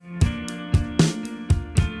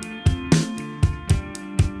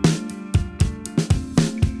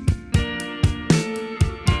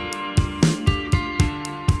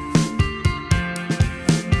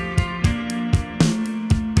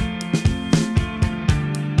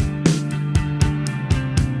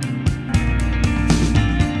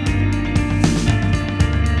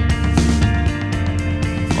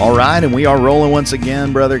All right, and we are rolling once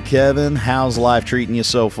again, Brother Kevin. How's life treating you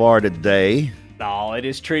so far today? Oh, it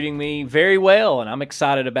is treating me very well, and I'm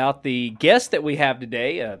excited about the guest that we have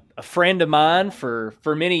today, a friend of mine for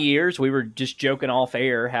many years. We were just joking off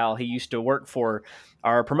air how he used to work for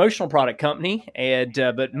our promotional product company, and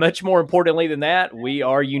but much more importantly than that, we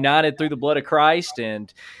are united through the blood of Christ,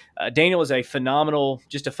 and Daniel is a phenomenal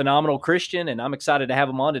Christian, and I'm excited to have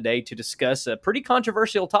him on today to discuss a pretty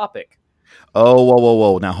controversial topic. Oh,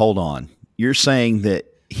 whoa. Now, hold on. You're saying that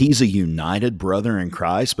he's a united brother in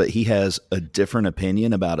Christ, but he has a different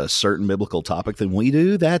opinion about a certain biblical topic than we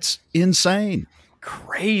do? That's insane.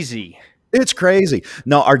 Crazy. It's crazy.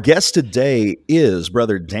 Now, our guest today is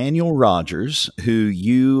Brother Daniel Rogers, who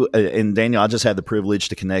you and Daniel, I just had the privilege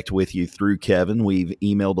to connect with you through Kevin. We've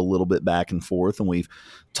emailed a little bit back and forth, and we've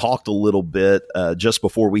talked a little bit just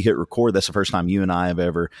before we hit record. That's the first time you and I have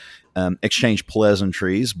ever exchanged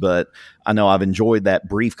pleasantries, but I know I've enjoyed that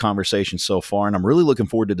brief conversation so far, and I'm really looking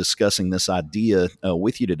forward to discussing this idea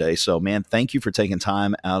with you today. So, man, thank you for taking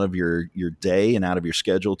time out of your day and out of your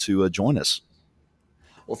schedule to join us.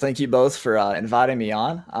 Well, thank you both for inviting me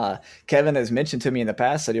on. Kevin has mentioned to me in the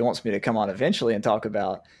past that he wants me to come on eventually and talk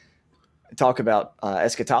about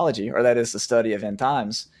eschatology, or that is the study of end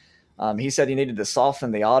times. He said he needed to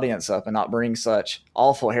soften the audience up and not bring such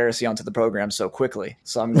awful heresy onto the program so quickly.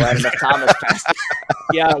 So I'm glad enough time has passed.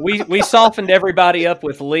 Yeah, we softened everybody up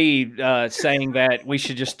with Lee saying that we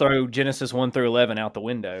should just throw Genesis 1 through 11 out the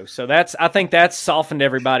window. So I think that's softened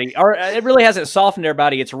everybody. Or it really hasn't softened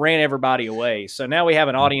everybody. It's ran everybody away. So now we have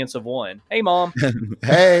an audience of one. Hey, Mom.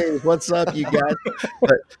 Hey, what's up, you guys?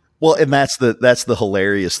 Well, and that's the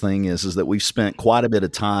hilarious thing is that we've spent quite a bit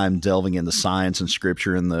of time delving into science and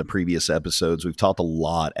scripture in the previous episodes. We've talked a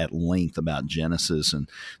lot at length about Genesis and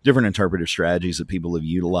different interpretive strategies that people have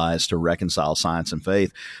utilized to reconcile science and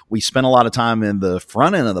faith. We spent a lot of time in the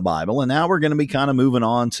front end of the Bible, and now we're going to be kind of moving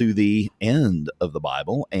on to the end of the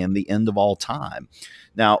Bible and the end of all time.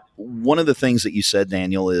 Now, one of the things that you said,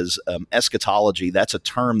 Daniel, is eschatology. That's a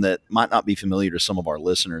term that might not be familiar to some of our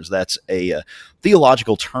listeners. That's a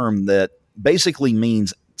theological term that basically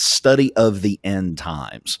means study of the end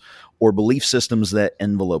times, or belief systems that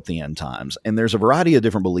envelope the end times. And there's a variety of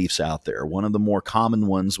different beliefs out there. One of the more common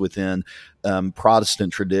ones within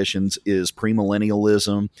Protestant traditions is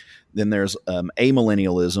premillennialism. Then there's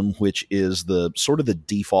amillennialism, which is the sort of the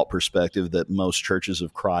default perspective that most churches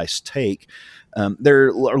of Christ take. There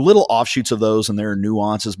are little offshoots of those, and there are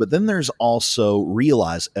nuances, but then there's also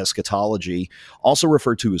realized eschatology, also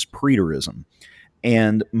referred to as preterism.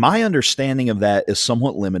 And my understanding of that is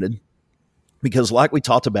somewhat limited because, like we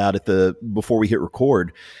talked about before we hit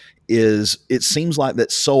record, is it seems like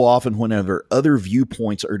that so often whenever other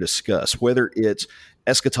viewpoints are discussed, whether it's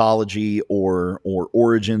eschatology or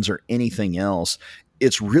origins or anything else,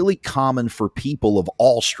 it's really common for people of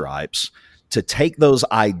all stripes to take those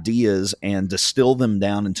ideas and distill them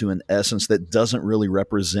down into an essence that doesn't really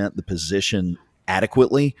represent the position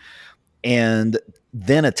adequately, and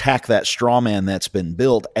then attack that straw man that's been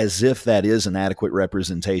built as if that is an adequate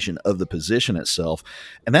representation of the position itself.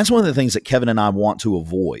 And that's one of the things that Kevin and I want to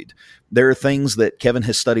avoid. There are things that Kevin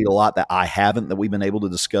has studied a lot that I haven't, that we've been able to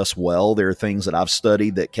discuss well. There are things that I've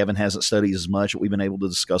studied that Kevin hasn't studied as much that we've been able to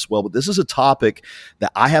discuss well. But this is a topic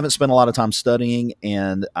that I haven't spent a lot of time studying,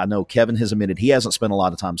 and I know Kevin has admitted he hasn't spent a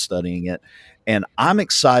lot of time studying it. And I'm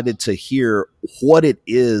excited to hear what it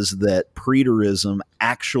is that preterism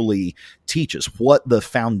actually teaches, what the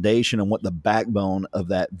foundation and what the backbone of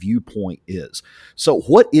that viewpoint is. So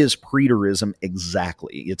what is preterism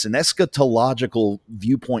exactly? It's an eschatological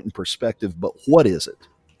viewpoint and perspective, but what is it?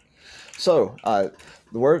 So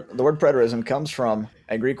the word preterism comes from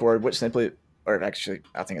a Greek word which simply, or actually,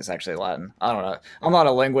 I think it's actually Latin. I don't know. I'm not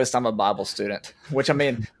a linguist. I'm a Bible student, which, I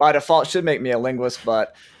mean, by default should make me a linguist.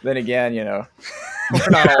 But then again, we're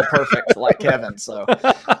not all perfect like Kevin. So,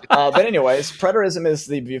 but anyways, preterism is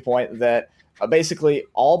the viewpoint that basically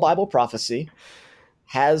all Bible prophecy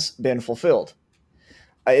has been fulfilled.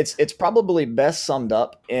 It's probably best summed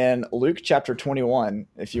up in Luke chapter 21,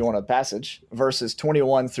 if you want a passage, verses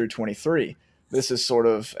 21 through 23. This is sort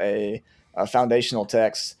of a foundational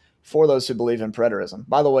text for those who believe in preterism.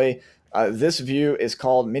 By the way, this view is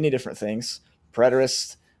called many different things: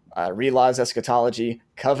 preterist, realized eschatology,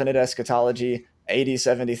 covenant eschatology, AD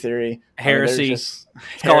 70 theory. Heresy. It's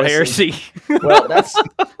called heresy. Well,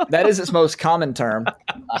 that is its most common term.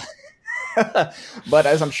 But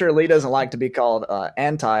as I'm sure Lee doesn't like to be called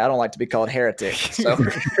anti, I don't like to be called heretic.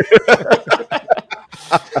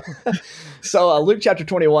 So Luke chapter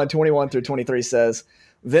 21 through 23 says,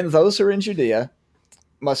 "Then those who are in Judea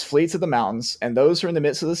must flee to the mountains, and those who are in the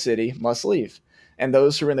midst of the city must leave. and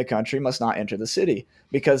those who are in the country must not enter the city,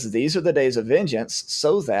 because these are the days of vengeance,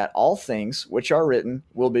 so that all things which are written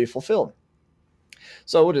will be fulfilled.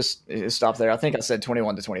 So we'll just stop there. I think I said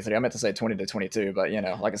 21 to 23. I meant to say 20 to 22, but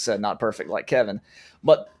like I said, not perfect like Kevin.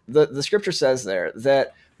 But the scripture says there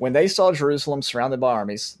that when they saw Jerusalem surrounded by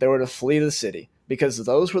armies, they were to flee the city, because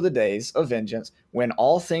those were the days of vengeance when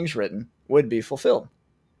all things written would be fulfilled.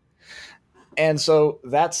 And so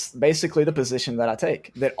that's basically the position that I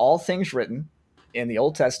take, that all things written in the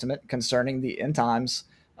Old Testament concerning the end times,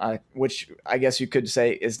 which I guess you could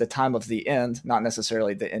say is the time of the end, not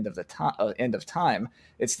necessarily the end of the end of time.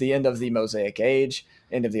 It's the end of the Mosaic age,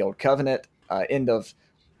 end of the Old Covenant, end of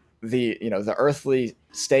the the earthly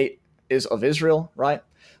state is of Israel, right?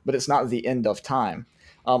 But it's not the end of time.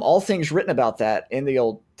 All things written about that in the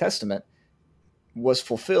Old Testament was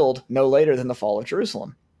fulfilled no later than the fall of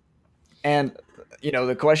Jerusalem. And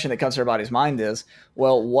the question that comes to everybody's mind is,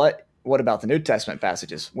 well, what about the New Testament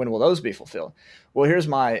passages? When will those be fulfilled? Well, here's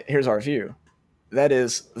our view. That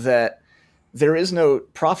is that there is no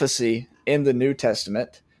prophecy in the New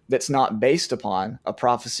Testament that's not based upon a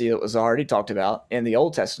prophecy that was already talked about in the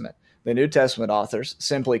Old Testament. The New Testament authors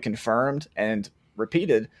simply confirmed and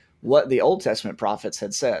repeated what the Old Testament prophets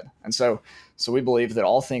had said. And so we believe that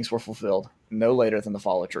all things were fulfilled no later than the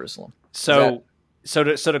fall of Jerusalem. So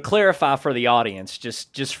to clarify for the audience,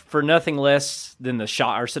 just for nothing less than the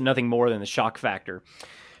shock, or nothing more than the shock factor,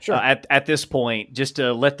 sure. At this point, just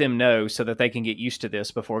to let them know so that they can get used to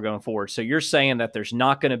this before going forward. So you're saying that there's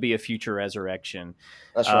not going to be a future resurrection.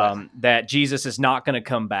 That's right. That Jesus is not going to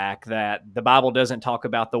come back, that the Bible doesn't talk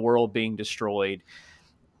about the world being destroyed.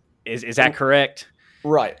 Is that correct?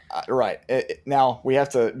 Right. Now, we have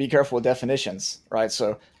to be careful with definitions, right?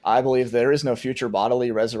 So I believe there is no future bodily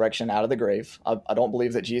resurrection out of the grave. I don't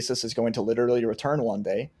believe that Jesus is going to literally return one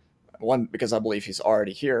day, because I believe he's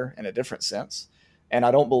already here in a different sense. And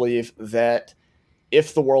I don't believe that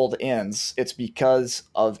if the world ends, it's because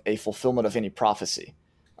of a fulfillment of any prophecy.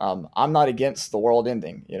 I'm not against the world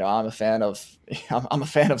ending. I'm a fan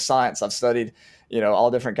of science. I've studied, all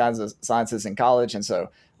different kinds of sciences in college. And so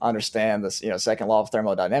I understand this, second law of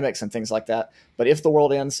thermodynamics and things like that. But if the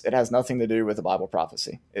world ends, it has nothing to do with the Bible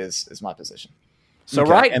prophecy is my position. So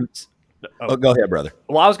okay. Go ahead, brother.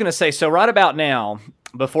 Well, I was going to say, so right about now,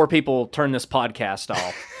 before people turn this podcast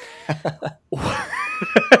off,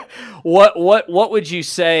 what would you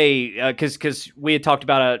say? Because we had talked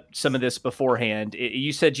about some of this beforehand.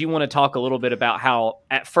 You said you want to talk a little bit about how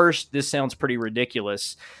at first this sounds pretty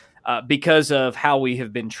ridiculous because of how we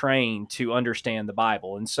have been trained to understand the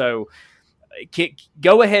Bible, and so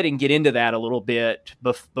go ahead and get into that a little bit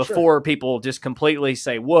before Sure. people just completely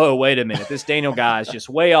say, "Whoa, wait a minute! This Daniel guy is just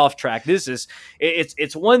way off track."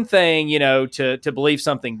 It's one thing, to believe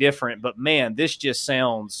something different, but man, this does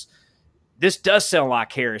sound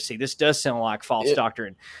like heresy. This does sound like false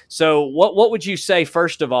doctrine. So what would you say,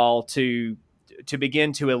 first of all, to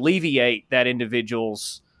begin to alleviate that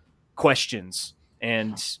individual's questions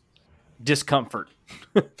and discomfort?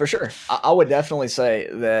 For sure. I would definitely say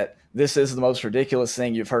that this is the most ridiculous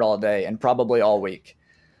thing you've heard all day and probably all week.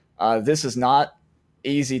 This is not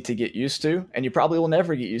easy to get used to, and you probably will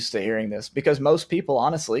never get used to hearing this, because most people,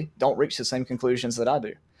 honestly, don't reach the same conclusions that I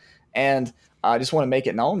do. And I just want to make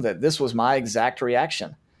it known that this was my exact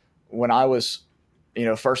reaction when I was,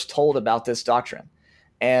 first told about this doctrine.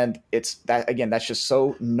 And that's just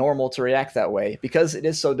so normal to react that way, because it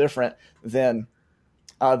is so different than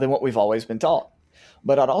what we've always been taught.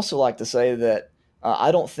 But I'd also like to say that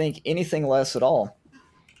I don't think anything less at all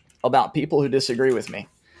about people who disagree with me.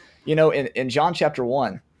 In John chapter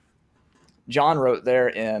 1, John wrote there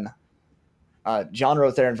in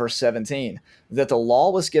verse 17 that the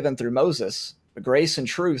law was given through Moses, but grace and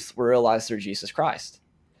truth were realized through Jesus Christ.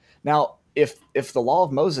 Now, if the law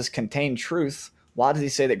of Moses contained truth, why does he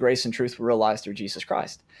say that grace and truth were realized through Jesus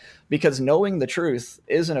Christ? Because knowing the truth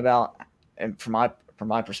isn't about, and from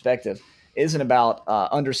my perspective, isn't about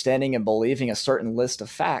understanding and believing a certain list of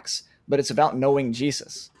facts, but it's about knowing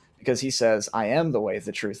Jesus, because he says, "I am the way,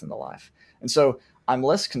 the truth, and the life." And so I'm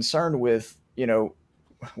less concerned with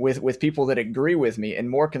people that agree with me, and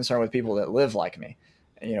more concerned with people that live like me,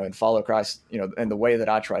 and follow Christ, in the way that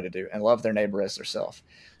I try to do, and love their neighbor as themselves.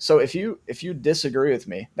 So if you disagree with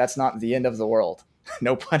me, that's not the end of the world.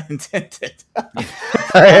 No pun intended.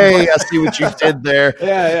 Hey, I see what you did there.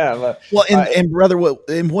 Yeah. Well, and brother,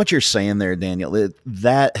 what you're saying there, Daniel,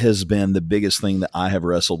 that has been the biggest thing that I have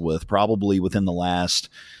wrestled with, probably within the last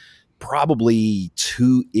probably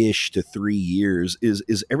 2-ish to 3 years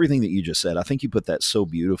is everything that you just said. I think you put that so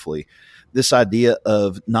beautifully. This idea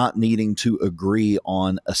of not needing to agree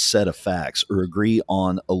on a set of facts or agree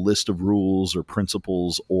on a list of rules or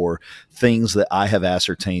principles or things that I have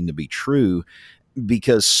ascertained to be true,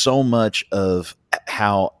 because so much of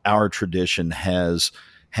how our tradition has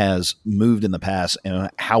moved in the past and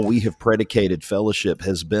how we have predicated fellowship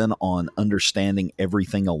has been on understanding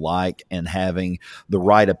everything alike and having the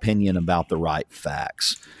right opinion about the right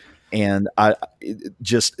facts. And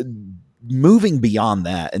just moving beyond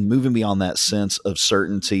that and moving beyond that sense of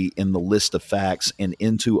certainty in the list of facts and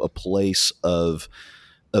into a place of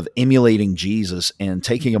emulating Jesus and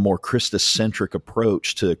taking a more Christocentric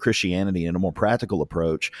approach to Christianity and a more practical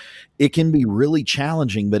approach, it can be really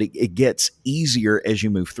challenging, but it gets easier as you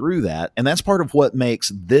move through that. And that's part of what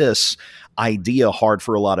makes this idea hard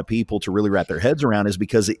for a lot of people to really wrap their heads around, is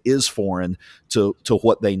because it is foreign to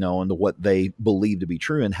what they know and to what they believe to be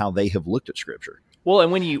true and how they have looked at Scripture. Well,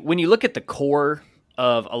 and when you look at the core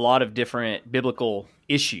of a lot of different biblical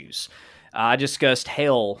issues, I discussed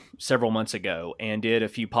hell several months ago and did a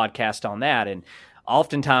few podcasts on that. And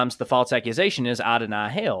oftentimes the false accusation is, I deny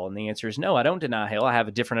hell. And the answer is, no, I don't deny hell. I have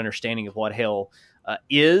a different understanding of what hell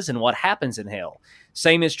is and what happens in hell.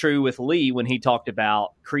 Same is true with Lee when he talked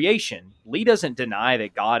about creation. Lee doesn't deny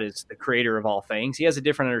that God is the creator of all things. He has a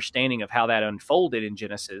different understanding of how that unfolded in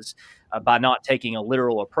Genesis by not taking a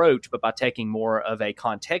literal approach, but by taking more of a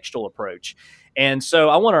contextual approach. And so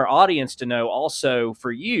I want our audience to know also,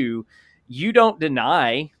 for you, you don't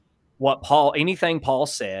deny anything Paul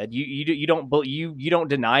said. You don't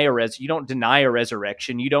deny a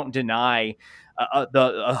resurrection. You don't deny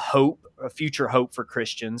a future hope for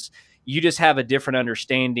Christians. You just have a different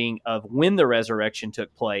understanding of when the resurrection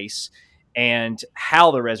took place and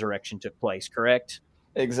how the resurrection took place. Correct?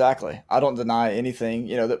 Exactly. I don't deny anything,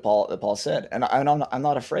 that Paul said, and I'm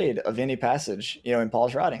not afraid of any passage, in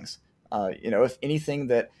Paul's writings. If anything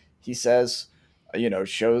that he says,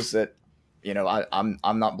 shows that,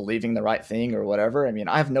 I'm not believing the right thing or whatever,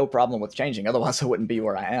 I have no problem with changing. Otherwise, I wouldn't be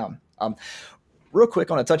where I am. Real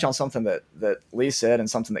quick, I want to touch on something that Lee said and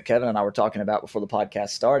something that Kevin and I were talking about before the podcast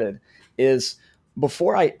started. Is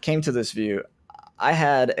before I came to this view, I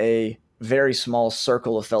had a very small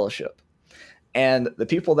circle of fellowship, and the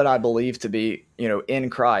people that I believed to be, in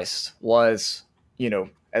Christ was,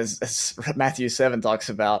 as Matthew 7 talks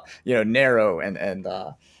about, narrow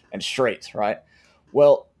and straight, right?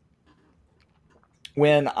 Well,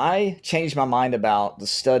 when I changed my mind about the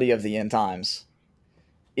study of the end times,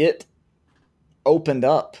 it opened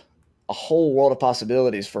up a whole world of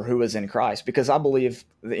possibilities for who is in Christ, because I believe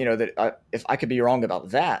that, if I could be wrong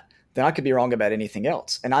about that, then I could be wrong about anything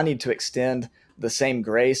else. And I need to extend the same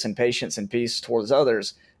grace and patience and peace towards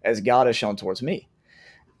others as God has shown towards me.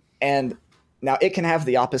 And now it can have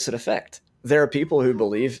the opposite effect. There are people who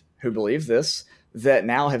believe this, that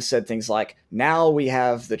now have said things like, now we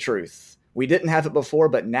have the truth. We didn't have it before,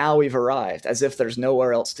 but now we've arrived, as if there's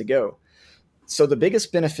nowhere else to go. So the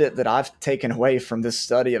biggest benefit that I've taken away from this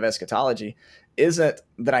study of eschatology isn't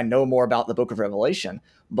that I know more about the book of Revelation,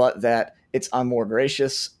 but that I'm more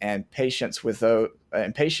gracious and patient with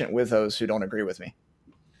those who don't agree with me.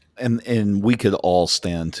 And we could all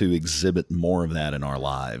stand to exhibit more of that in our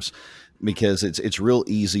lives, because it's real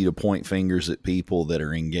easy to point fingers at people that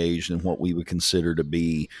are engaged in what we would consider to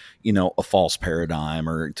be, a false paradigm,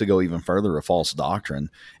 or to go even further, a false doctrine.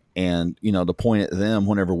 And, to point at them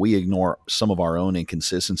whenever we ignore some of our own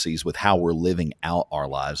inconsistencies with how we're living out our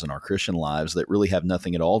lives and our Christian lives that really have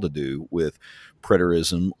nothing at all to do with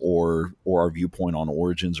preterism or our viewpoint on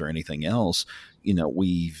origins or anything else.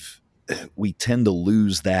 We tend to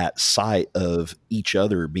lose that sight of each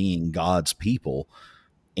other being God's people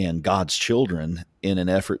and God's children in an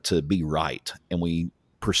effort to be right. And we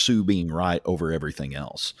pursue being right over everything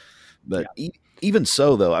else. But even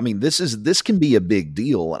so, though, this can be a big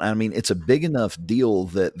deal. And it's a big enough deal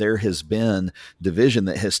that there has been division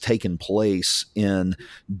that has taken place in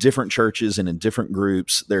different churches and in different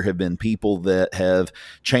groups. There have been people that have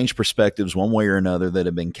changed perspectives one way or another, that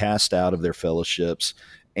have been cast out of their fellowships.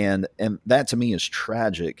 And that to me is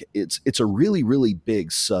tragic. It's a really, really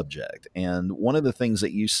big subject. And one of the things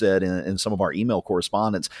that you said in some of our email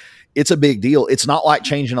correspondence, it's a big deal. It's not like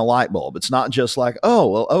changing a light bulb. It's not just like, oh,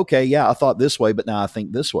 well, okay, yeah, I thought this way, but now I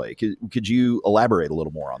think this way. Could you elaborate a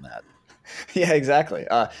little more on that? Yeah, exactly.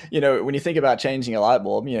 When you think about changing a light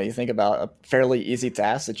bulb, you think about a fairly easy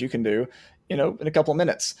task that you can do, in a couple of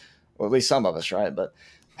minutes. Well, at least some of us, right? But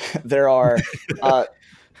there are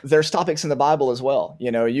there's topics in the Bible as well.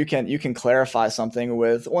 You can clarify something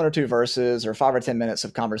with 1 or 2 verses or 5 or 10 minutes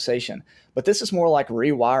of conversation. But this is more like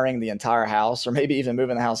rewiring the entire house, or maybe even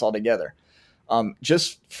moving the house altogether.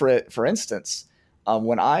 Just for instance,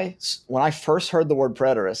 when I first heard the word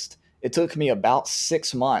preterist, it took me about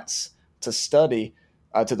 6 months to study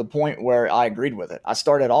to the point where I agreed with it. I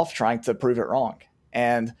started off trying to prove it wrong,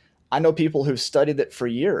 and I know people who've studied it for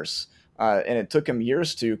years. And it took them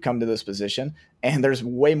years to come to this position. And there's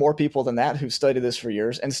way more people than that who've studied this for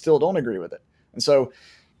years and still don't agree with it. And so,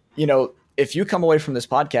 if you come away from this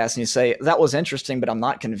podcast and you say, that was interesting, but I'm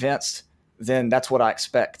not convinced, then that's what I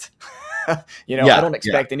expect. I don't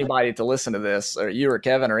expect anybody to listen to this, or you or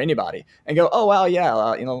Kevin or anybody, and go, oh, wow, yeah,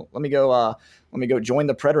 let me go join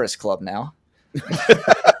the Preterist Club now.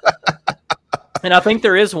 And I think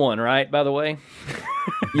there is one, right, by the way?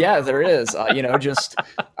 Yeah, there is. Just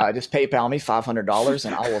PayPal me $500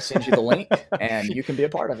 and I will send you the link, and you can be a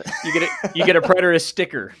part of it. You get a Preterist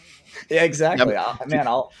sticker. Yeah, exactly.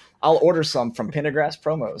 I'll order some from Pendergrass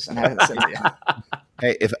Promos and have it sent to you.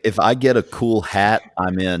 Hey, if I get a cool hat,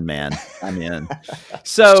 I'm in, man. I'm in.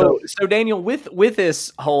 So Daniel, with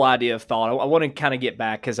this whole idea of thought, I want to kind of get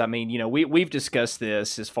back, because we've discussed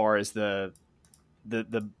this as far as the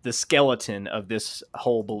skeleton of this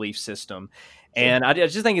whole belief system. And I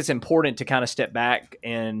just think it's important to kind of step back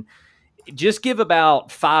and just give about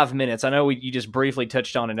 5 minutes. I know you just briefly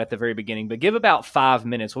touched on it at the very beginning, but give about 5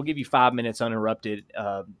 minutes. We'll give you 5 minutes uninterrupted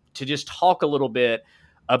to just talk a little bit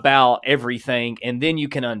about everything, and then you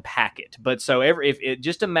can unpack it. But so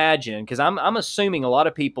just imagine, because I'm assuming a lot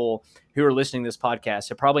of people who are listening to this podcast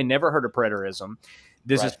have probably never heard of preterism.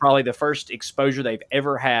 This is probably the first exposure they've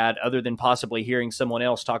ever had, other than possibly hearing someone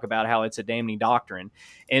else talk about how it's a damning doctrine.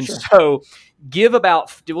 And so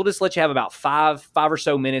we'll just let you have about five or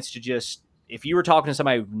so minutes to just, if you were talking to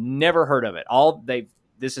somebody who've never heard of it,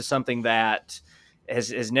 this is something that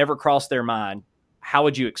has never crossed their mind, how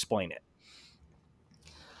would you explain it?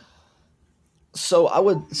 So I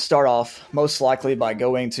would start off most likely by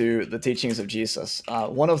going to the teachings of Jesus.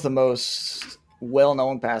 One of the most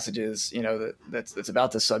well-known passages, that's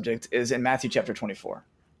about this subject is in Matthew chapter 24.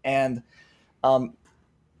 And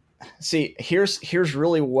here's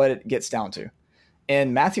really what it gets down to.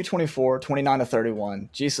 In Matthew 24, 29 to 31,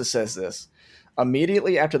 Jesus says this: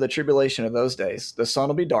 immediately after the tribulation of those days, the sun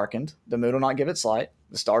will be darkened, the moon will not give its light,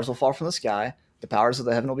 the stars will fall from the sky, the powers of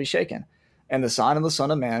the heaven will be shaken, and the sign of the Son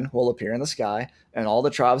of Man will appear in the sky, and all the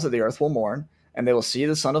tribes of the earth will mourn, and they will see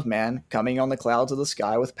the Son of Man coming on the clouds of the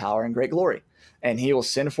sky with power and great glory. And he will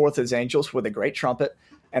send forth his angels with a great trumpet,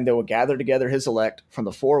 and they will gather together his elect from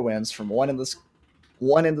the four winds, from one end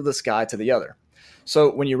of the sky to the other. So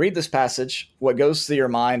when you read this passage, what goes through your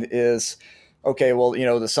mind is, okay, well,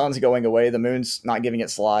 the sun's going away, the moon's not giving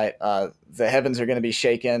its light, the heavens are going to be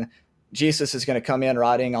shaken, Jesus is going to come in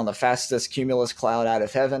riding on the fastest cumulus cloud out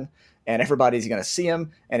of heaven, and everybody's going to see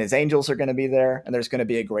him, and his angels are going to be there, and there's going to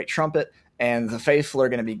be a great trumpet, and the faithful are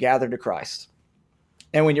going to be gathered to Christ.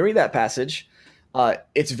 And when you read that passage,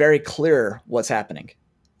 it's very clear what's happening.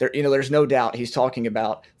 There's no doubt he's talking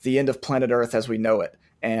about the end of planet Earth as we know it,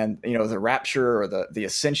 and the rapture or the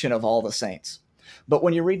ascension of all the saints. But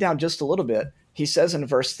when you read down just a little bit, he says in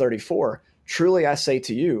verse 34, "Truly I say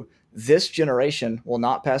to you, this generation will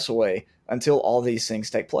not pass away until all these things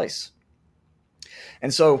take place."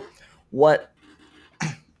 And so what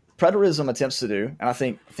preterism attempts to do, and I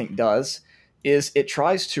think does, is it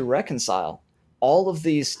tries to reconcile all of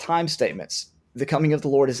these time statements. The coming of the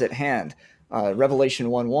Lord is at hand. Revelation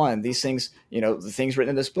 1:1, these things, the things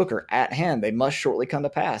written in this book are at hand. They must shortly come to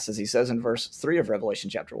pass, as he says in verse 3 of Revelation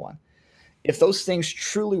chapter 1. If those things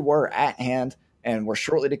truly were at hand and were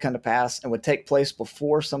shortly to come to pass and would take place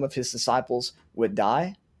before some of his disciples would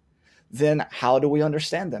die, then how do we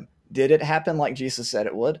understand them? Did it happen like Jesus said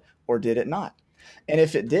it would, or did it not? And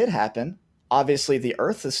if it did happen, obviously the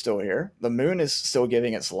earth is still here. The moon is still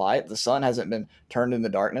giving its light. The sun hasn't been turned into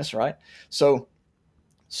darkness, right? So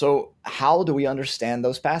how do we understand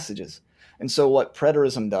those passages? And so what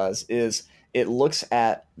preterism does is it looks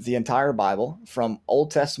at the entire Bible from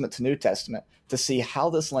Old Testament to New Testament to see how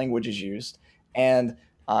this language is used and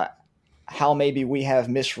how maybe we have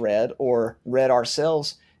misread or read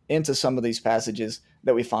ourselves into some of these passages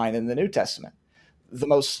that we find in the New Testament. The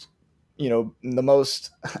most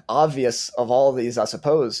obvious of all of these, I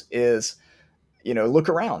suppose, is, look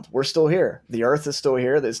around. We're still here. The earth is still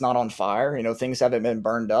here. It's not on fire. Things haven't been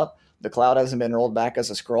burned up. The cloud hasn't been rolled back as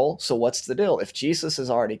a scroll. So what's the deal? If Jesus has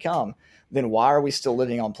already come, then why are we still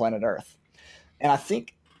living on planet Earth? And I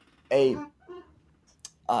think a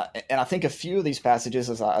few of these passages,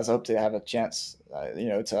 as I hope to have a chance,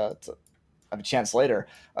 to have a chance later,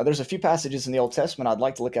 there's a few passages in the Old Testament I'd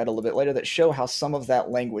like to look at a little bit later that show how some of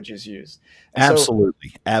that language is used. And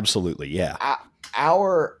Absolutely. Absolutely. Yeah.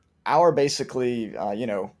 Our basically,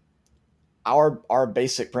 our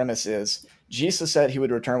basic premise is Jesus said he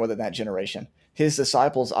would return within that generation. His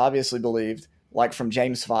disciples obviously believed, like from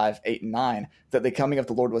James 5, 8, and 9, that the coming of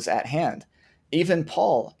the Lord was at hand. Even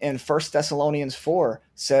Paul in 1 Thessalonians 4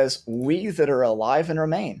 says, we that are alive and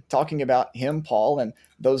remain, talking about him, Paul, and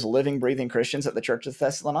those living, breathing Christians at the church of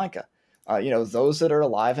Thessalonica, those that are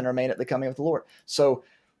alive and remain at the coming of the Lord. So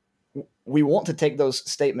we want to take those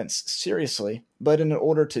statements seriously, but in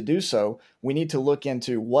order to do so, we need to look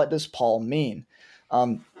into what does Paul mean.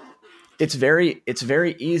 It's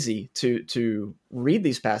very easy to read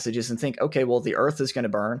these passages and think, okay, well, the earth is going to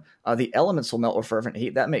burn. The elements will melt with fervent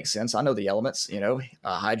heat. That makes sense. I know the elements,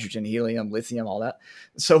 hydrogen, helium, lithium, all that.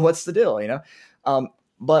 So what's the deal,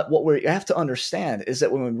 But what we have to understand is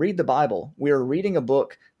that when we read the Bible, we are reading a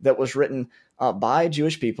book that was written by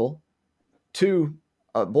Jewish people to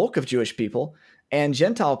a bulk of Jewish people and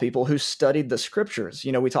Gentile people who studied the scriptures.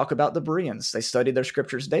 We talk about the Bereans. They studied their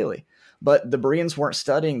scriptures daily. But the Bereans weren't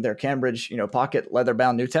studying their Cambridge, pocket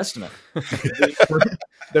leather-bound New Testament.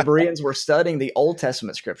 The Bereans were studying the Old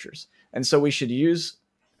Testament scriptures, and so we should use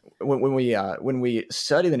when we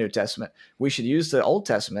study the New Testament, we should use the Old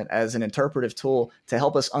Testament as an interpretive tool to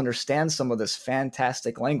help us understand some of this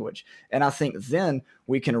fantastic language. And I think then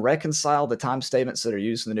we can reconcile the time statements that are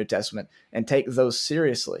used in the New Testament and take those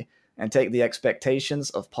seriously, and take the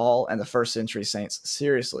expectations of Paul and the first century saints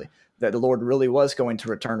seriously, that the Lord really was going to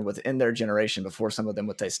return within their generation before some of them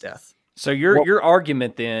would taste death. So your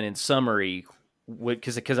argument then, in summary,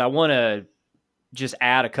 because I want to just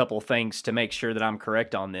add a couple things to make sure that I'm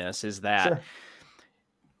correct on this, is that Sure.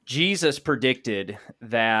 Jesus predicted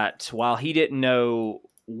that while he didn't know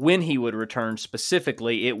when he would return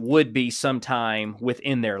specifically, it would be sometime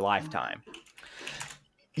within their lifetime.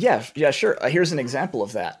 Yeah, sure. Here's an example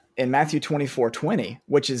of that. In Matthew 24:20,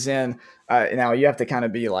 which is in, now you have to kind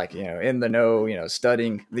of be like, in the know,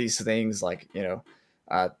 studying these things, like,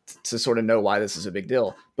 to sort of know why this is a big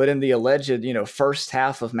deal. But in the alleged, first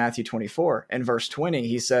half of Matthew 24 and verse 20,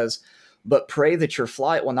 he says, but pray that your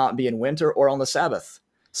flight will not be in winter or on the Sabbath.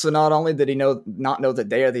 So not only did he not know the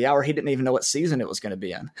day or the hour, he didn't even know what season it was going to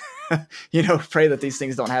be in. Pray that these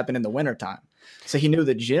things don't happen in the wintertime. So he knew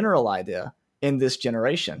the general idea in this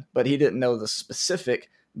generation, but he didn't know the specific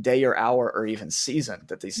day or hour or even season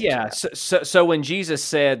that these things Yeah. So when Jesus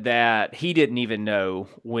said that he didn't even know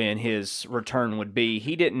when his return would be,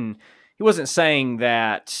 he wasn't saying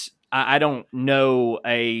that I don't know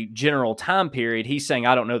a general time period. He's saying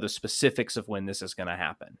I don't know the specifics of when this is going to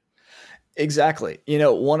happen. Exactly.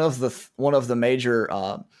 One of the major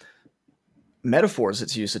metaphors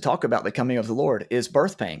that's used to talk about the coming of the Lord is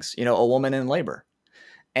birth pangs. A woman in labor,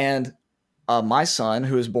 and my son,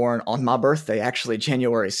 who was born on my birthday, actually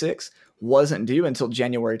January 6th, wasn't due until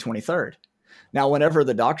January 23rd. Now, whenever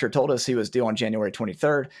the doctor told us he was due on January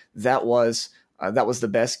 23rd, that was the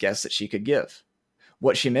best guess that she could give.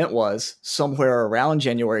 What she meant was somewhere around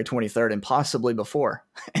January 23rd and possibly before.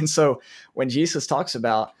 And so when Jesus talks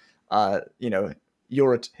about,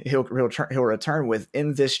 he'll return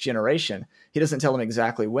within this generation, he doesn't tell them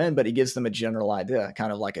exactly when, but he gives them a general idea,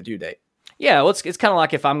 kind of like a due date. Yeah, well, it's kind of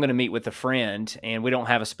like if I'm going to meet with a friend and we don't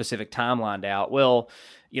have a specific time lined out. Well,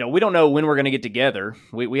 we don't know when we're going to get together.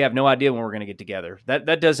 We have no idea when we're going to get together.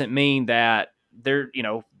 That doesn't mean that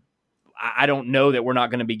I don't know that we're not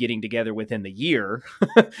going to be getting together within the year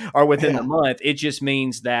or within the month. It just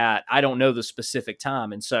means that I don't know the specific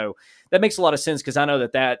time. And so that makes a lot of sense, because I know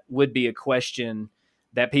that would be a question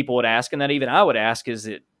that people would ask, and that even I would ask, is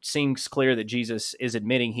it seems clear that Jesus is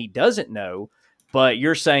admitting he doesn't know. But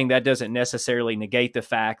you're saying that doesn't necessarily negate the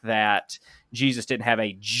fact that Jesus didn't have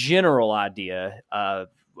a general idea of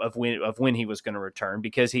when he was going to return,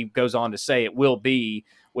 because he goes on to say it will be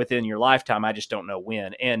within your lifetime. I just don't know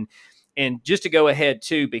when. And just to go ahead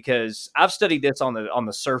too, because I've studied this on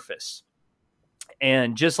the surface,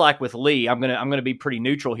 and just like with Lee, I'm gonna be pretty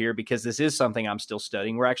neutral here, because this is something I'm still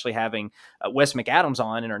studying. We're actually having Wes McAdams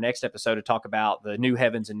on in our next episode to talk about the new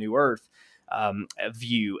heavens and new earth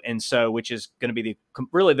view, and so which is going to be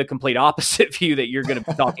really the complete opposite view that you're going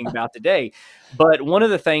to be talking about today. But one of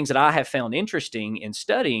the things that I have found interesting in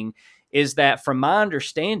studying is that, from my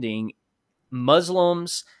understanding,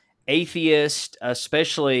 Muslims, atheists,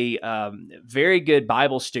 especially very good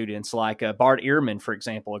Bible students like Bart Ehrman, for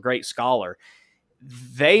example, a great scholar,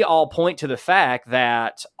 they all point to the fact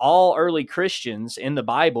that all early Christians in the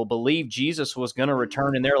Bible believed Jesus was going to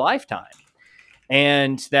return in their lifetime.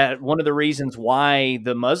 And that one of the reasons why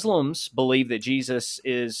the Muslims believe that Jesus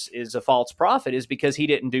is a false prophet is because he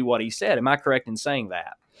didn't do what he said. Am I correct in saying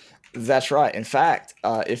that? That's right. In fact,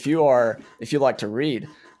 if you like to read,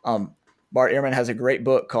 Bart Ehrman has a great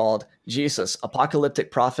book called Jesus,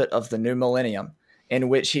 Apocalyptic Prophet of the New Millennium, in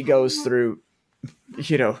which he goes through,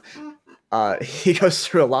 he goes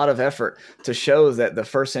through a lot of effort to show that the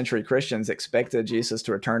first century Christians expected Jesus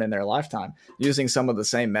to return in their lifetime, using some of the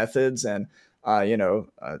same methods and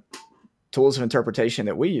tools of interpretation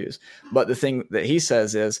that we use. But the thing that he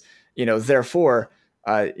says is, therefore,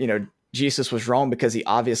 Jesus was wrong because he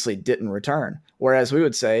obviously didn't return. Whereas we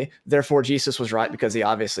would say, therefore, Jesus was right because he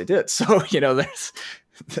obviously did. So,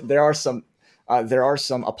 there are some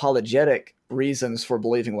apologetic reasons for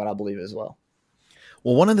believing what I believe as well.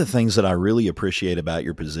 Well, one of the things that I really appreciate about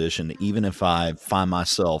your position, even if I find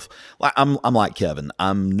myself, I'm like Kevin,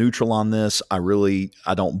 I'm neutral on this. I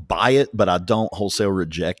don't buy it, but I don't wholesale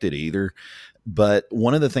reject it either. But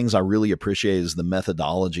one of the things I really appreciate is the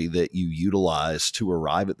methodology that you utilize to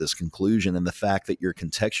arrive at this conclusion, and the fact that you're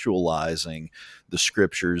contextualizing the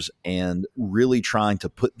scriptures and really trying to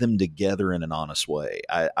put them together in an honest way.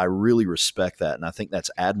 I really respect that. And I think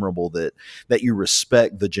that's admirable that you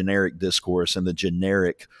respect the generic discourse and the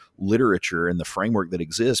generic literature and the framework that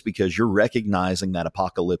exists, because you're recognizing that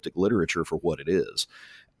apocalyptic literature for what it is.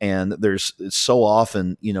 And there's so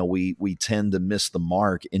often, we tend to miss the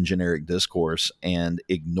mark in generic discourse and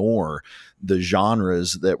ignore the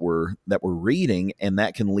genres that we're reading, and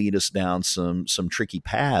that can lead us down some tricky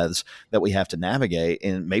paths that we have to navigate,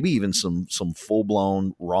 and maybe even some full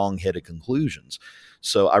blown wrong-headed conclusions.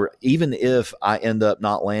 So even if I end up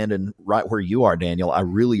not landing right where you are, Daniel, I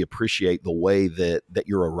really appreciate the way that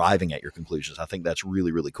you're arriving at your conclusions. I think that's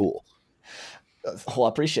really, really cool. Well, I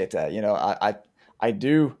appreciate that. I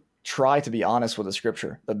do try to be honest with the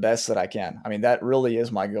scripture the best that I can. I mean, that really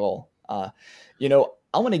is my goal. I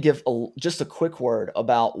want to give just a quick word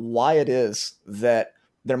about why it is that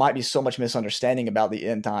there might be so much misunderstanding about the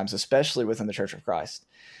end times, especially within the Church of Christ.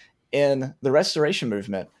 In the Restoration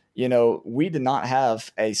movement, we did not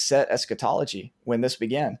have a set eschatology when this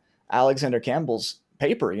began. Alexander Campbell's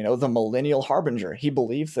paper, the millennial harbinger, he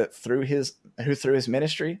believed that through his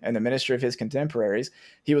ministry and the ministry of his contemporaries,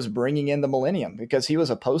 he was bringing in the millennium because he was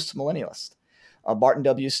a post-millennialist. Barton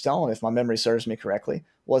W. Stone, if my memory serves me correctly,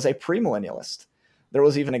 was a premillennialist. There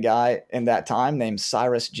was even a guy in that time named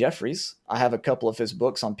Cyrus Jeffries. I have a couple of his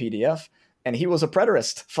books on PDF, and he was a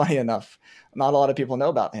preterist, funny enough. Not a lot of people know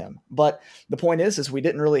about him. But the point is we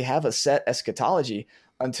didn't really have a set eschatology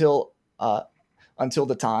until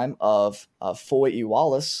the time of Foy E.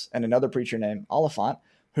 Wallace and another preacher named Oliphant,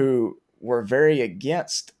 who were very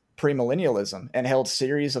against premillennialism and held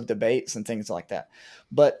series of debates and things like that.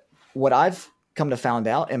 But what I've come to find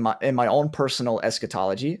out in my own personal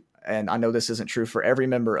eschatology, and I know this isn't true for every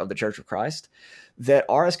member of the Church of Christ, that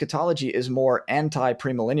our eschatology is more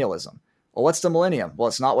anti-premillennialism. Well, what's the millennium? Well,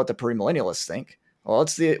 it's not what the premillennialists think. Well,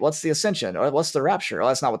 what's the ascension? Or what's the rapture? Well,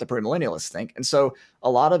 that's not what the premillennialists think. And so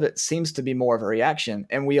a lot of it seems to be more of a reaction,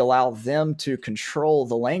 and we allow them to control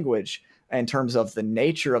the language in terms of the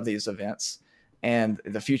nature of these events and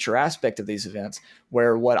the future aspect of these events,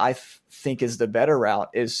 where what I think is the better route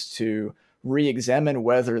is to re-examine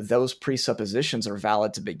whether those presuppositions are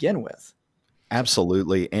valid to begin with.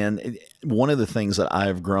 Absolutely. And one of the things that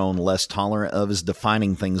I've grown less tolerant of is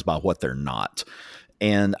defining things by what they're not.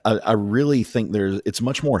 And I really think it's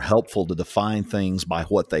much more helpful to define things by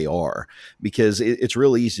what they are, because it's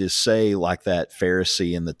really easy to say, like that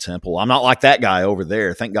Pharisee in the temple, I'm not like that guy over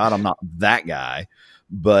there. Thank God I'm not that guy.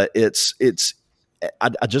 But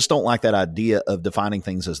I just don't like that idea of defining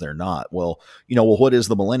things as they're not. Well, what is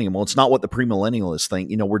the millennium? Well, it's not what the premillennialists think.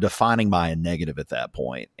 We're defining by a negative at that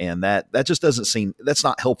point. And that just that's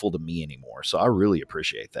not helpful to me anymore. So I really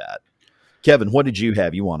appreciate that. Kevin, what did you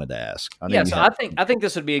have you wanted to ask? I think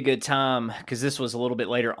this would be a good time, because this was a little bit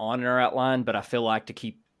later on in our outline, but I feel like to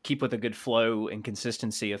keep with a good flow and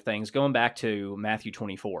consistency of things, going back to Matthew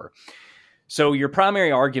 24. So your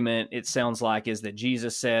primary argument, it sounds like, is that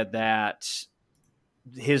Jesus said that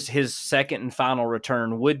his second and final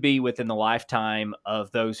return would be within the lifetime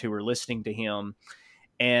of those who were listening to him.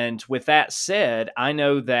 And with that said, I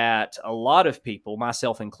know that a lot of people,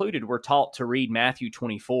 myself included, were taught to read Matthew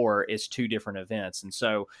 24 as two different events. And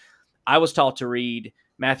so I was taught to read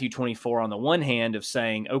Matthew 24 on the one hand of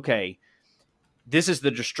saying, okay, this is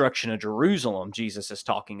the destruction of Jerusalem Jesus is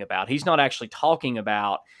talking about. He's not actually talking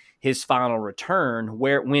about his final return,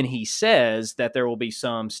 when he says that there will be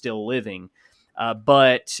some still living.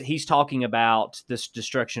 But he's talking about this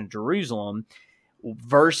destruction of Jerusalem,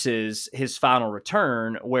 versus his final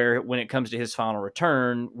return, where when it comes to his final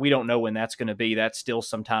return, we don't know when that's going to be. That's still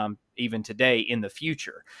sometime even today in the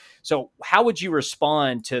future. So how would you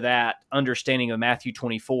respond to that understanding of Matthew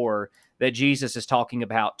 24, that Jesus is talking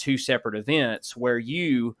about two separate events, where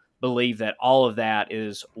you believe that all of that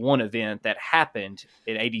is one event that happened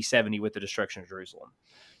in AD 70 with the destruction of Jerusalem?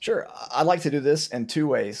 Sure. I'd like to do this in two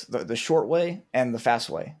ways, the short way and the fast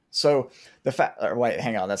way. So wait,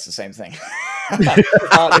 hang on. That's the same thing.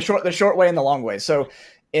 The short way and the long way. So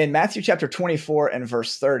in Matthew chapter 24 and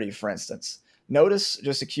verse 30, for instance, notice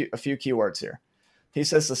just a few key words here. He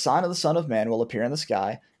says, the sign of the Son of Man will appear in the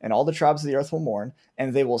sky, and all the tribes of the earth will mourn,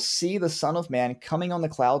 and they will see the Son of Man coming on the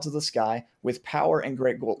clouds of the sky with power and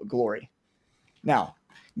great glory. Now,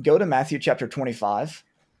 go to Matthew chapter 25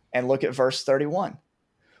 and look at verse 31.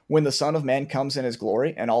 When the Son of Man comes in his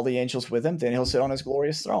glory and all the angels with him, then he'll sit on his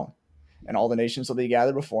glorious throne. And all the nations will be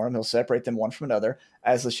gathered before him. He'll separate them one from another,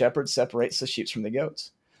 as the shepherd separates the sheep from the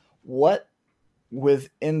goats. What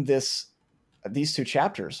within these two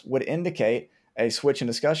chapters would indicate a switch in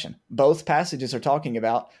discussion? Both passages are talking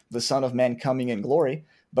about the Son of Man coming in glory.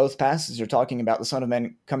 Both passages are talking about the Son of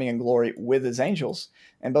Man coming in glory with his angels.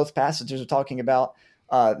 And both passages are talking about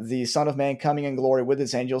the Son of Man coming in glory with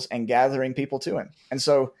his angels and gathering people to him. And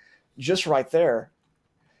so just right there,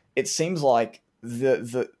 it seems like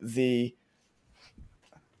the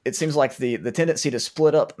tendency to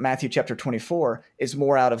split up Matthew chapter 24 is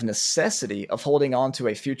more out of necessity of holding on to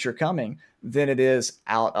a future coming than it is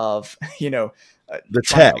out of, the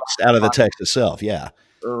text, out of the text itself. Yeah.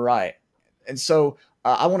 Right. And so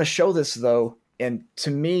I want to show this, though, and to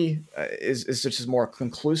me is just a more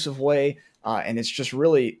conclusive way. And it's just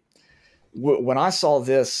really, when I saw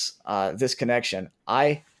this connection,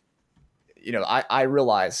 I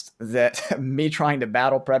realized that me trying to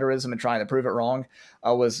battle preterism and trying to prove it wrong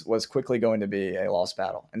was quickly going to be a lost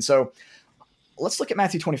battle. And so let's look at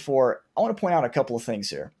Matthew 24. I want to point out a couple of things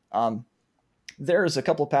here. There's a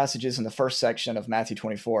couple of passages in the first section of Matthew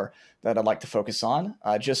 24 that I'd like to focus on.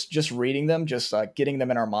 Just reading them, getting them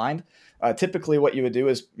in our mind. Typically what you would do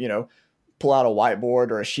is, pull out a whiteboard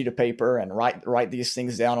or a sheet of paper and write these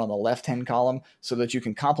things down on the left-hand column so that you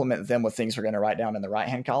can complement them with things we're going to write down in the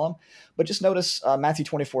right-hand column. But just notice Matthew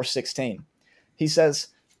 24:16. He says,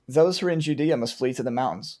 those who are in Judea must flee to the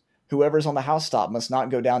mountains. Whoever's on the housetop must not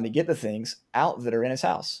go down to get the things out that are in his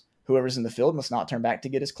house. Whoever's in the field must not turn back to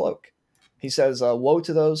get his cloak. He says, woe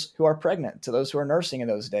to those who are pregnant, to those who are nursing in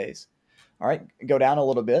those days. All right, go down a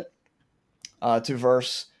little bit to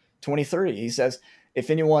verse 23. He says, if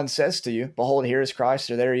anyone says to you, behold, here is Christ,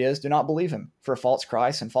 or there he is, do not believe him. For false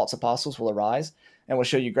Christs and false apostles will arise and will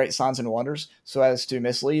show you great signs and wonders, so as to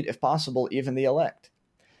mislead, if possible, even the elect.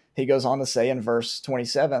 He goes on to say in verse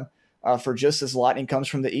 27, for just as lightning comes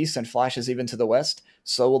from the east and flashes even to the west,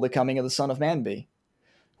 so will the coming of the Son of Man be.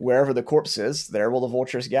 Wherever the corpse is, there will the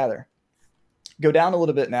vultures gather. Go down a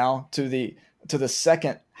little bit now to the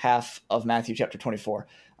second half of Matthew chapter 24.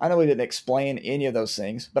 I know we didn't explain any of those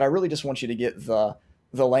things, but I really just want you to get the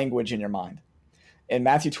language in your mind. In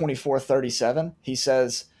Matthew 24:37, he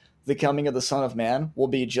says, the coming of the Son of Man will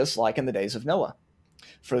be just like in the days of Noah.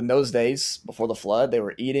 For in those days before the flood, they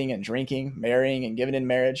were eating and drinking, marrying and giving in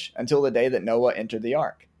marriage until the day that Noah entered the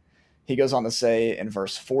ark. He goes on to say in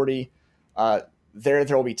verse 40, there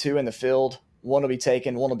will be two in the field, one will be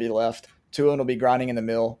taken, one will be left. Two will be grinding in the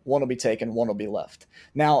mill, one will be taken, one will be left.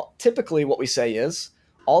 Now, typically what we say is,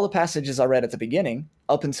 all the passages I read at the beginning,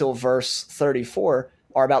 up until verse 34,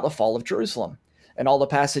 are about the fall of Jerusalem. And all the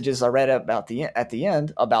passages I read at the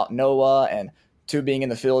end, about Noah and two being in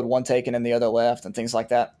the field, one taken and the other left, and things like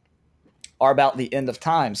that, are about the end of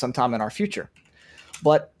time, sometime in our future.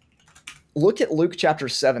 But look at Luke chapter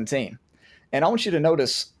 17. And I want you to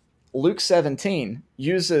notice Luke 17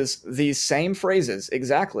 uses these same phrases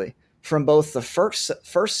exactly from both the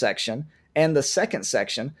first section and the second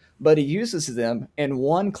section, but he uses them in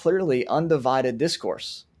one clearly undivided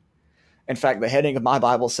discourse. In fact, the heading of my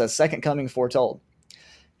Bible says Second Coming Foretold.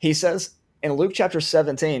 He says in Luke chapter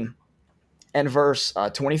 17 and verse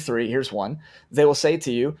 23, here's one, they will say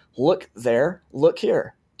to you, look there, look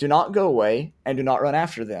here. Do not go away and do not run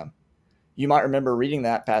after them. You might remember reading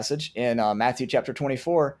that passage in Matthew chapter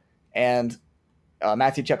 24 and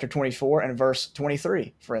Matthew chapter 24 and verse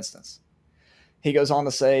 23, for instance. He goes on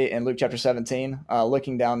to say in Luke chapter 17,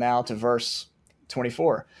 looking down now to verse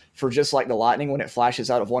 24, for just like the lightning when it flashes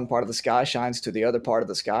out of one part of the sky shines to the other part of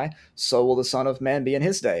the sky, so will the Son of Man be in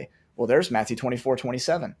his day. Well, there's Matthew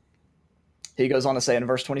 24:27. He goes on to say in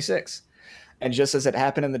verse 26, And just as it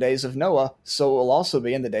happened in the days of Noah, so it will also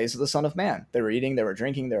be in the days of the Son of Man. They were eating, they were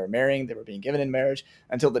drinking, they were marrying, they were being given in marriage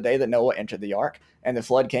until the day that Noah entered the ark and the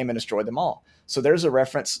flood came and destroyed them all. So there's a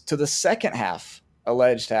reference to the second half,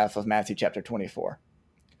 alleged half of Matthew chapter 24.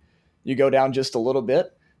 You go down just a little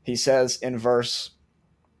bit. He says in verse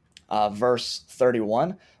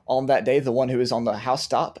 31, on that day, the one who is on the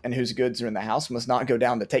housetop and whose goods are in the house must not go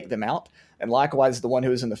down to take them out. And likewise, the one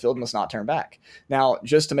who is in the field must not turn back. Now,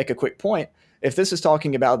 just to make a quick point, if this is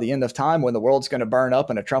talking about the end of time when the world's going to burn up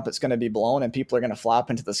and a trumpet's going to be blown and people are going to fly up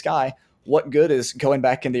into the sky, what good is going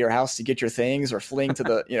back into your house to get your things or fleeing to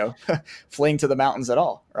the, fleeing to the mountains at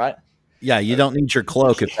all, right? Yeah, you don't need your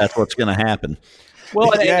cloak if that's what's going to happen.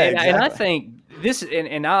 Well, and I think this,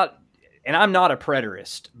 and I'm not a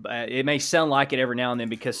preterist. It may sound like it every now and then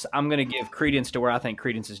because I'm going to give credence to where I think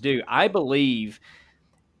credence is due. I believe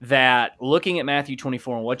that looking at Matthew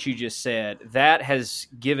 24 and what you just said, that has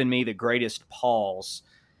given me the greatest pause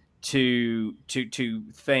to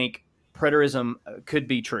think preterism could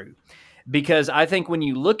be true. Because I think when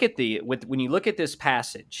you look at this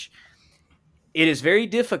passage, it is very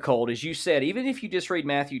difficult, as you said, even if you just read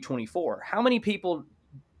Matthew 24, how many people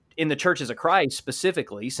in the churches of Christ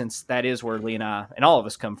specifically, since that is where Lee and I and all of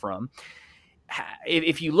us come from,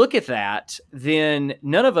 if you look at that, then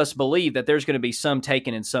none of us believe that there's going to be some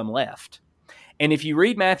taken and some left. And if you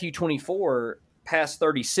read Matthew 24 past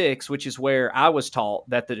 36, which is where I was taught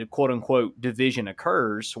that the quote unquote division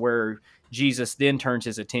occurs, where Jesus then turns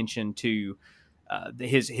his attention to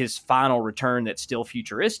his final return that's still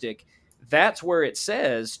futuristic, that's where it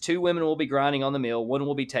says 2 women will be grinding on the mill, 1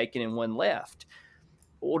 will be taken and 1 left.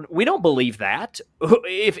 We don't believe that.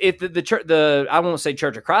 If the church, I won't say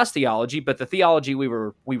Church of Christ theology, but the theology we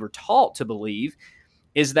were taught to believe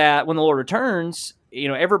is that when the Lord returns,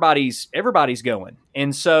 everybody's going.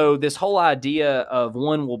 And so this whole idea of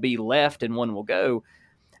 1 will be left and 1 will go,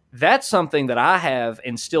 that's something that I have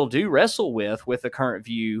and still do wrestle with the current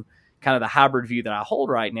view, kind of the hybrid view that I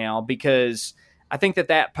hold right now, because I think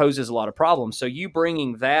that poses a lot of problems. So you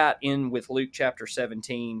bringing that in with Luke chapter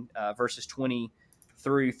 17, verses 20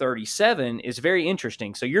 through 37 is very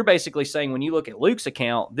interesting. So you're basically saying when you look at Luke's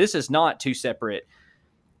account, this is not 2 separate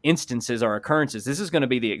instances or occurrences. This is going to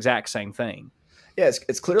be the exact same thing. Yeah,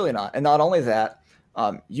 it's clearly not. And not only that,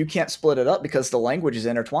 you can't split it up because the language is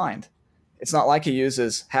intertwined. It's not like he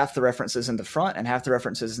uses half the references in the front and half the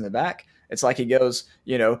references in the back. It's like he goes,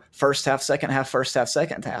 first half, second half, first half,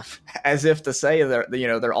 second half, as if to say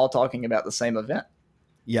they're all talking about the same event.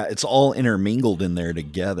 Yeah, it's all intermingled in there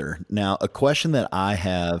together. Now, a question that I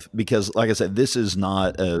have, because like I said, this is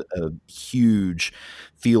not a huge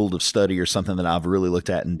field of study or something that I've really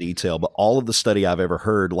looked at in detail, but all of the study I've ever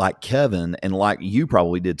heard, like Kevin, and like you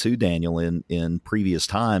probably did too, Daniel, in previous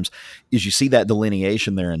times, is you see that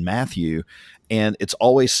delineation there in Matthew. And it's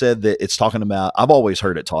always said that it's talking about, I've always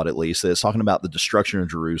heard it taught at least, that it's talking about the destruction of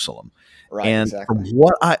Jerusalem. Right, and exactly. From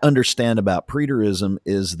what I understand about preterism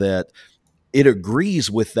is that it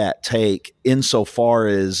agrees with that take insofar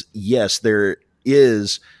as, yes, there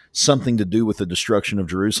is something to do with the destruction of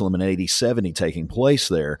Jerusalem in AD 70 taking place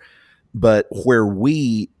there. But where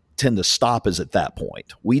we tend to stop is at that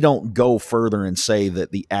point. We don't go further and say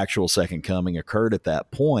that the actual second coming occurred at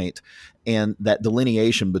that point. And that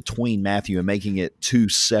delineation between Matthew and making it 2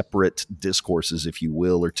 separate discourses, if you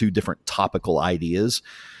will, or 2 different topical ideas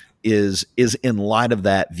is in light of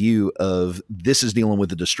that view of this is dealing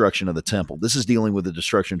with the destruction of the temple. This is dealing with the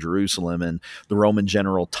destruction of Jerusalem and the Roman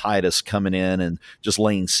general Titus coming in and just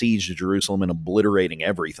laying siege to Jerusalem and obliterating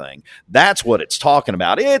everything. That's what it's talking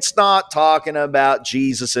about. It's not talking about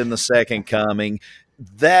Jesus in the second coming.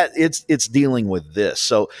 That it's dealing with this.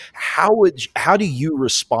 So how do you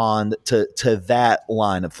respond to that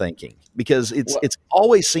line of thinking? Because it's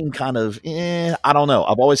always seemed kind of I don't know.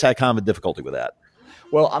 I've always had kind of a difficulty with that.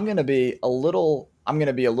 Well, I'm going to be a little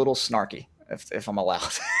snarky if I'm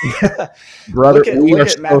allowed. Brother, look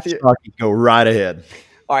at Matthew. Snarky. Go right ahead.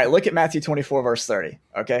 All right, look at Matthew 24, verse 30.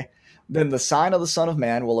 Okay. Then the sign of the Son of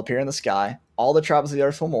Man will appear in the sky. All the tribes of the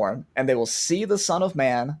earth will mourn, and they will see the Son of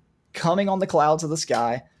Man coming on the clouds of the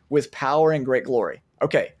sky with power and great glory.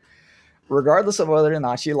 Okay. Regardless of whether or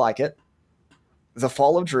not you like it, the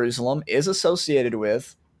fall of Jerusalem is associated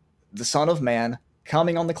with the Son of Man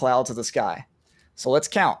coming on the clouds of the sky. So let's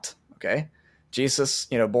count, okay? Jesus,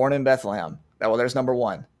 born in Bethlehem. There's number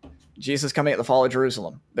 1. Jesus coming at the fall of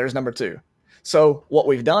Jerusalem. There's number 2. So what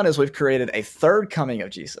we've done is we've created a third coming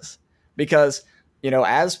of Jesus because,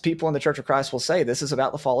 as people in the Church of Christ will say, this is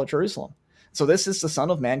about the fall of Jerusalem. So this is the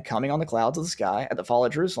Son of Man coming on the clouds of the sky at the fall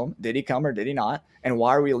of Jerusalem. Did he come or did he not? And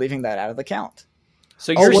why are we leaving that out of the count?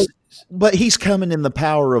 So you're but he's coming in the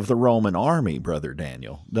power of the Roman army, Brother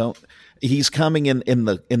Daniel. He's coming in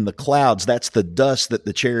the clouds. That's the dust that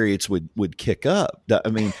the chariots would kick up. I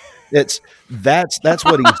mean, that's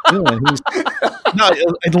what he's doing. No,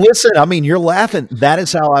 and listen, I mean, you're laughing. That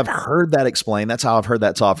is how I've heard that explained. That's how I've heard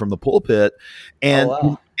that taught from the pulpit. And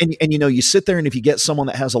wow. and you know, you sit there, and if you get someone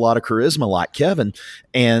that has a lot of charisma like Kevin,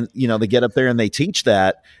 and you know, they get up there and they teach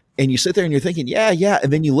that, and you sit there and you're thinking, yeah,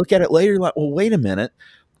 and then you look at it later, you're like, well, wait a minute,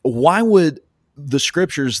 why would the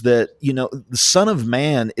scriptures that, you know, the Son of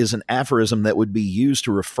Man is an aphorism that would be used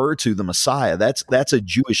to refer to the Messiah? That's a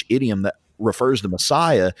Jewish idiom that refers to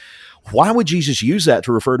Messiah. Why would Jesus use that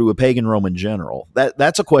to refer to a pagan Roman general?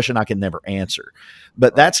 That's a question I can never answer.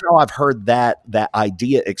 But that's how I've heard that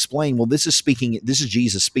idea explained. Well, this is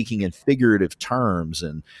Jesus speaking in figurative terms,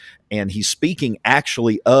 and he's speaking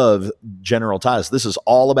actually of General Titus. This is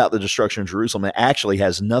all about the destruction of Jerusalem. It actually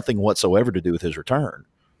has nothing whatsoever to do with his return.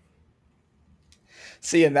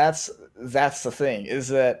 See, and that's the thing, is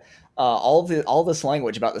that all this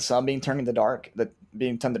language about the sun being turned into dark,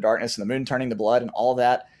 being turned to darkness, and the moon turning to blood, and all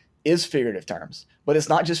that is figurative terms. But it's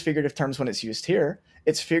not just figurative terms when it's used here.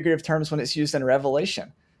 It's figurative terms when it's used in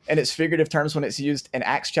Revelation, and it's figurative terms when it's used in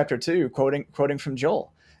Acts chapter 2, quoting from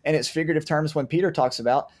Joel, and it's figurative terms when Peter talks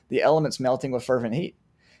about the elements melting with fervent heat.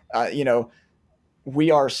 You know,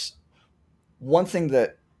 one thing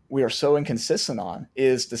that we are so inconsistent on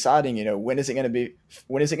is deciding, you know, when is it going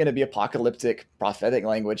to be apocalyptic prophetic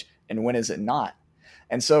language, and when is it not?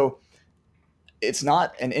 And so it's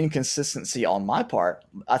not an inconsistency on my part.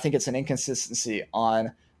 I think it's an inconsistency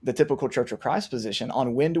on the typical Church of Christ position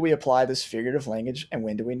on when do we apply this figurative language and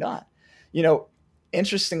when do we not. You know,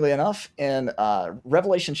 interestingly enough, in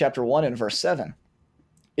Revelation chapter 1 and verse 7,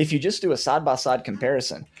 if you just do a side-by-side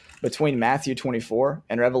comparison between Matthew 24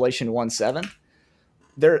 and Revelation 1:7,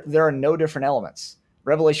 there are no different elements.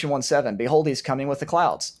 Revelation 1:7, behold, he's coming with the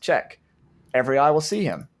clouds. Check. Every eye will see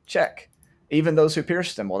him. Check. Even those who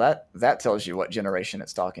pierced him. Well, that tells you what generation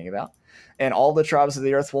it's talking about. And all the tribes of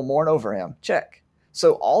the earth will mourn over him. Check.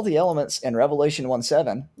 So all the elements in Revelation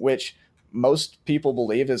 1:7, which most people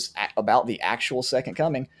believe is about the actual second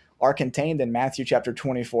coming, are contained in Matthew chapter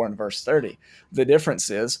 24 and verse 30. The difference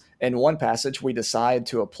is, in one passage, we decide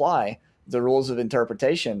to apply the rules of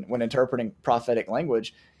interpretation when interpreting prophetic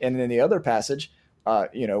language, and in the other passage,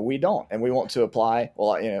 we don't, and we want to apply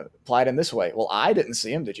it in this way. Well, I didn't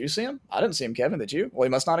see him. Did you see him? I didn't see him. Kevin, did you? Well, he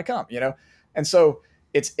must not have come. And so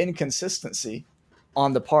it's inconsistency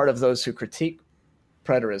on the part of those who critique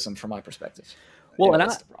preterism, from my perspective. Well,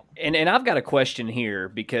 and I've got a question here,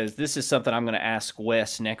 because this is something I'm going to ask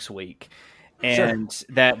Wes next week. And sure.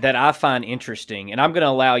 that I find interesting, and I'm going to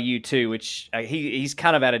allow you to, which he's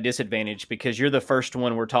kind of at a disadvantage because you're the first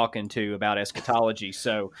one we're talking to about eschatology.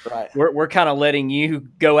 So right. we're kind of letting you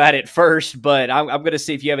go at it first, but I'm going to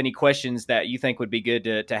see if you have any questions that you think would be good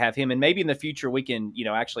to have him. And maybe in the future we can,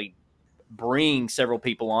 actually bring several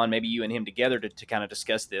people on, maybe you and him together to kind of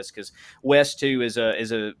discuss this, because Wes too is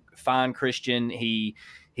a fine Christian. He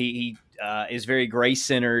is very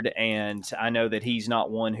grace-centered, and I know that he's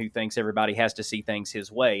not one who thinks everybody has to see things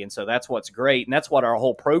his way. And so that's what's great, and that's what our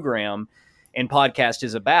whole program and podcast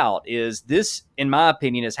is about. Is this, in my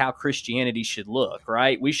opinion, is how Christianity should look,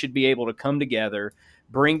 right? We should be able to come together,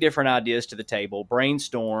 bring different ideas to the table,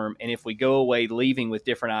 brainstorm, and if we go away leaving with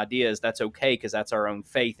different ideas, that's okay, because that's our own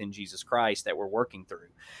faith in Jesus Christ that we're working through.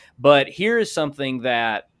 But here is something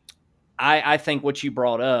that I think what you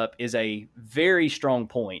brought up is a very strong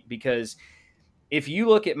point, because if you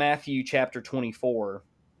look at Matthew chapter 24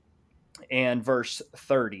 and verse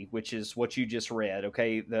 30, which is what you just read,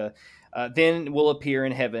 okay, then will appear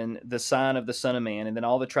in heaven the sign of the Son of Man, and then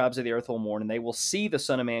all the tribes of the earth will mourn, and they will see the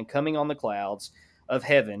Son of Man coming on the clouds of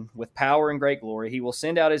heaven with power and great glory. He will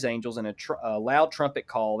send out his angels in a loud trumpet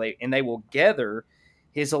call, and they will gather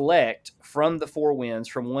his elect from the four winds,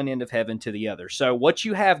 from one end of heaven to the other. So what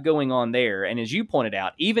you have going on there, and as you pointed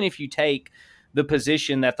out, even if you take the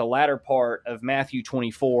position that the latter part of Matthew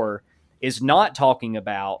 24 is not talking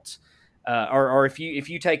about, or if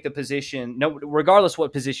you take the position, no, regardless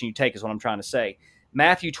what position you take is what I'm trying to say,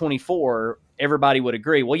 Matthew 24, everybody would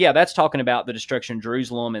agree, well, yeah, that's talking about the destruction of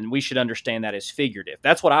Jerusalem, and we should understand that as figurative.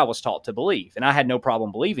 That's what I was taught to believe, and I had no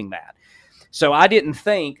problem believing that. So I didn't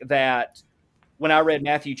think that when I read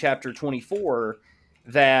Matthew chapter 24,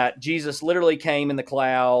 that Jesus literally came in the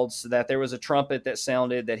clouds, that there was a trumpet that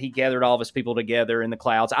sounded, that he gathered all of his people together in the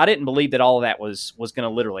clouds. I didn't believe that all of that was going to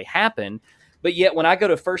literally happen. But yet when I go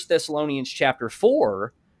to 1 Thessalonians chapter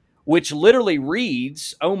 4, which literally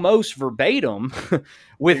reads almost verbatim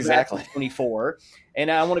with Exactly. Matthew 24. And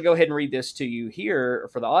I want to go ahead and read this to you here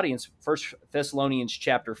for the audience. 1 Thessalonians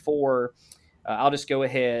chapter 4. I'll just go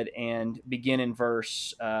ahead and begin in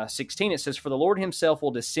verse 16. It says, "For the Lord himself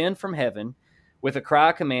will descend from heaven with a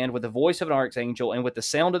cry of command, with the voice of an archangel, and with the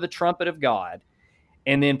sound of the trumpet of God."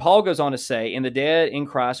 And then Paul goes on to say, "And the dead in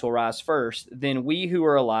Christ will rise first. Then we who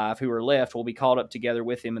are alive, who are left, will be caught up together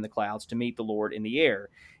with him in the clouds to meet the Lord in the air.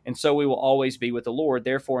 And so we will always be with the Lord.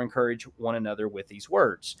 Therefore, encourage one another with these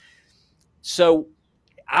words." So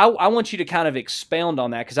I want you to kind of expound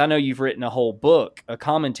on that, because I know you've written a whole book, a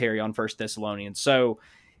commentary on 1 Thessalonians. So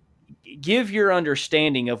give your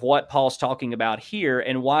understanding of what Paul's talking about here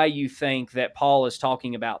and why you think that Paul is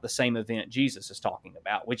talking about the same event Jesus is talking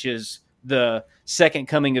about, which is the second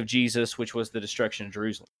coming of Jesus, which was the destruction of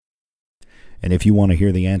Jerusalem. And if you want to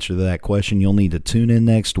hear the answer to that question, you'll need to tune in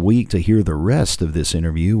next week to hear the rest of this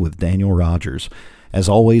interview with Daniel Rogers. As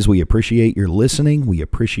always, we appreciate your listening. We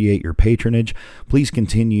appreciate your patronage. Please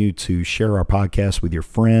continue to share our podcast with your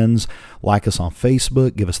friends. Like us on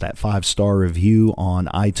Facebook. Give us that 5-star review on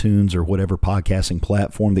iTunes or whatever podcasting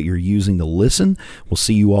platform that you're using to listen. We'll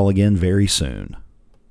see you all again very soon.